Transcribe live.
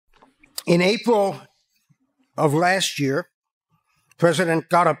In April of last year, President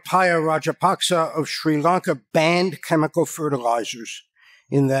Gotabaya Rajapaksa of Sri Lanka banned chemical fertilizers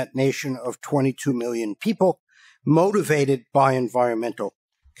in that nation of 22 million people, motivated by environmental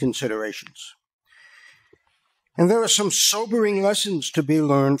considerations. And there are some sobering lessons to be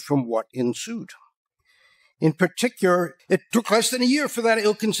learned from what ensued. In particular, it took less than a year for that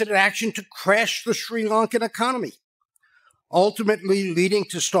ill-considered action to crash the Sri Lankan economy, ultimately leading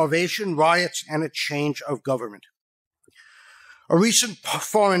to starvation, riots, and a change of government. A recent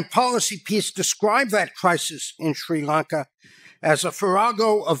foreign policy piece described that crisis in Sri Lanka as a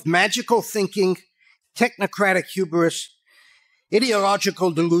farrago of magical thinking, technocratic hubris,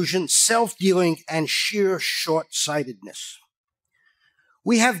 ideological delusion, self-dealing, and sheer short-sightedness.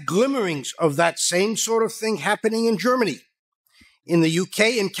 We have glimmerings of that same sort of thing happening in Germany, in the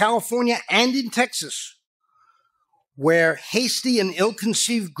UK, in California, and in Texas, where hasty and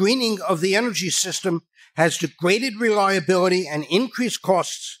ill-conceived greening of the energy system has degraded reliability and increased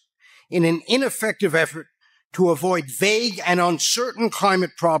costs in an ineffective effort to avoid vague and uncertain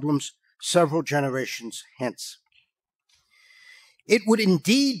climate problems several generations hence. It would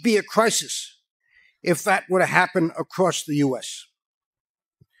indeed be a crisis if that were to happen across the U.S.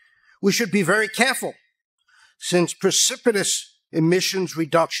 We should be very careful, since precipitous emissions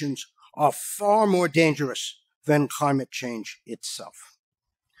reductions are far more dangerous than climate change itself.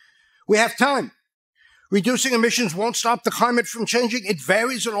 We have time. Reducing emissions won't stop the climate from changing. It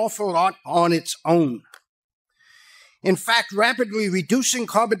varies an awful lot on its own. In fact, rapidly reducing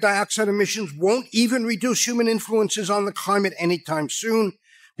carbon dioxide emissions won't even reduce human influences on the climate anytime soon,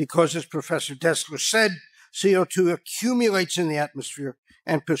 because, as Professor Dessler said, CO2 accumulates in the atmosphere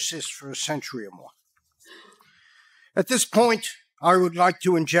and persists for a century or more. At this point, I would like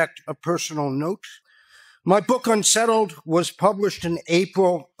to inject a personal note. My book, Unsettled, was published in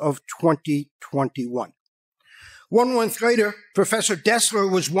April of 2021. 1 month later, Professor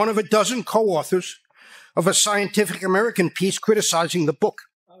Dessler was one of a dozen co-authors of a Scientific American piece criticizing the book.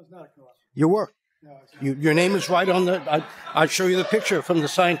 I was not a co-author. You were. No, I was not. Your name is right on the, I'll show you the picture from the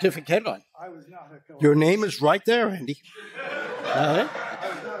scientific headline. I was not a co-author. Your name is right there, Andy. All right.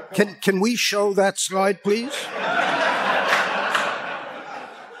 Can we show that slide, please?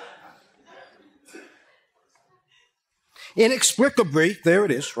 Inexplicably, there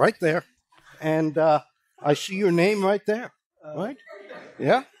it is, right there. And I see your name right there, right?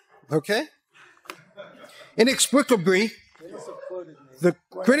 Yeah? Okay. Inexplicably, the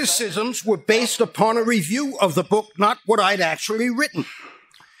criticisms were based upon a review of the book, not what I'd actually written.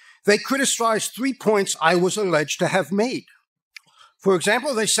 They criticized 3 points I was alleged to have made. For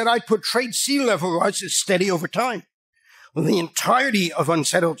example, they said I'd portrayed sea level rise as steady over time. Well, the entirety of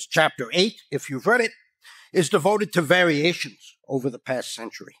Unsettled's Chapter 8, if you've read it, is devoted to variations over the past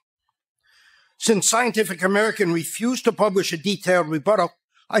century. Since Scientific American refused to publish a detailed rebuttal,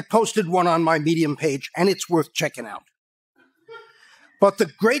 I posted one on my Medium page, and it's worth checking out. But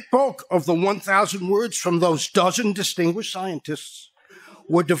the great bulk of the 1,000 words from those dozen distinguished scientists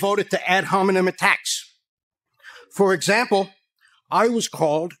were devoted to ad hominem attacks. For example, I was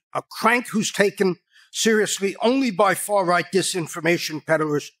called a crank who's taken seriously only by far-right disinformation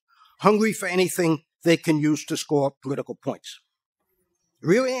peddlers hungry for anything they can use to score political points.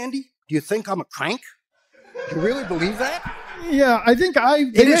 Really, Andy? Do you think I'm a crank? Do you really believe that? Yeah, I think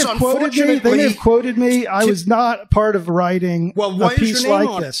they may have quoted me. I was not part of writing a piece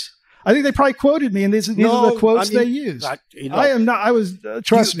like this. I think they probably quoted me, and these are the quotes they used. I am not. I was.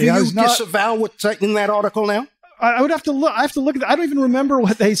 Trust me. Do I you was not, disavow what's in that article now? I would have to look. I have to look at. I don't even remember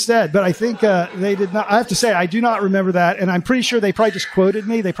what they said, but I think they did not. I have to say I do not remember that, and I'm pretty sure they probably just quoted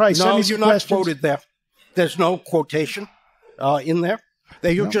me. They probably sent me some questions. No, you're not quoted there. There's no quotation in there.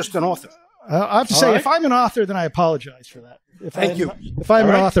 You're just an author. I have to say, if I'm an author, then I apologize for that. Thank you. If I'm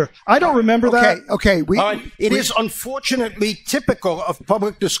an author, I don't remember that. Okay. It is unfortunately typical of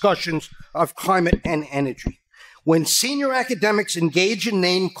public discussions of climate and energy. When senior academics engage in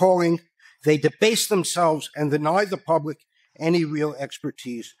name-calling, they debase themselves and deny the public any real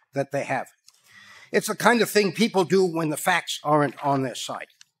expertise that they have. It's the kind of thing people do when the facts aren't on their side.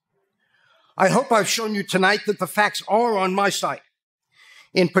 I hope I've shown you tonight that the facts are on my side.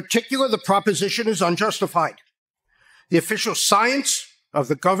 In particular, the proposition is unjustified. The official science of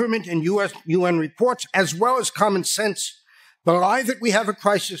the government and UN reports, as well as common sense, belie that we have a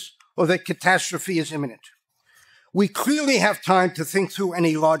crisis or that catastrophe is imminent. We clearly have time to think through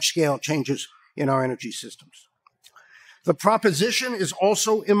any large-scale changes in our energy systems. The proposition is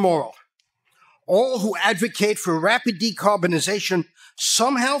also immoral. All who advocate for rapid decarbonization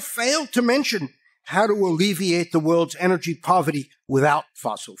somehow fail to mention how to alleviate the world's energy poverty without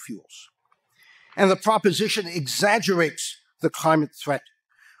fossil fuels. And the proposition exaggerates the climate threat,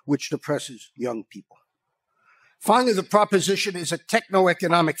 which depresses young people. Finally, the proposition is a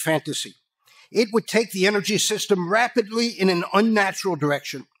techno-economic fantasy. It would take the energy system rapidly in an unnatural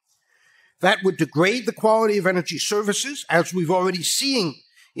direction. That would degrade the quality of energy services, as we've already seen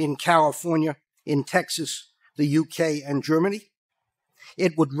in California, in Texas, the UK, and Germany.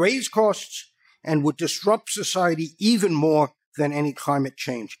 It would raise costs and would disrupt society even more than any climate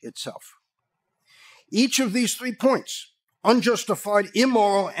change itself. Each of these 3 points, unjustified,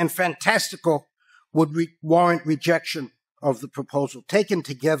 immoral, and fantastical, would warrant rejection of the proposal. Taken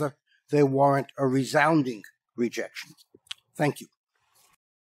together, they warrant a resounding rejection. Thank you.